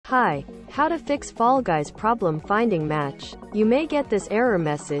Hi, how to fix Fall Guys problem finding match. You may get this error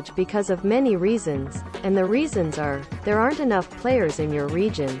message because of many reasons, and the reasons are, there aren't enough players in your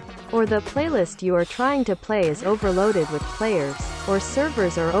region, or the playlist you are trying to play is overloaded with players, or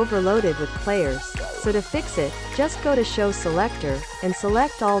servers are overloaded with players. So to fix it, just go to Show Selector, and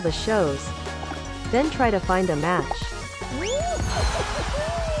select all the shows. Then try to find a match.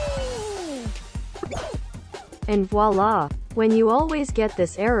 And voila! When you always get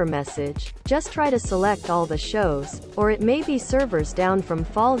this error message, just try to select all the shows, or it may be servers down from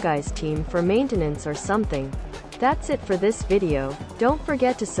Fall Guys team for maintenance or something. That's it for this video. Don't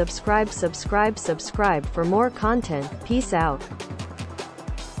forget to subscribe for more content. Peace out.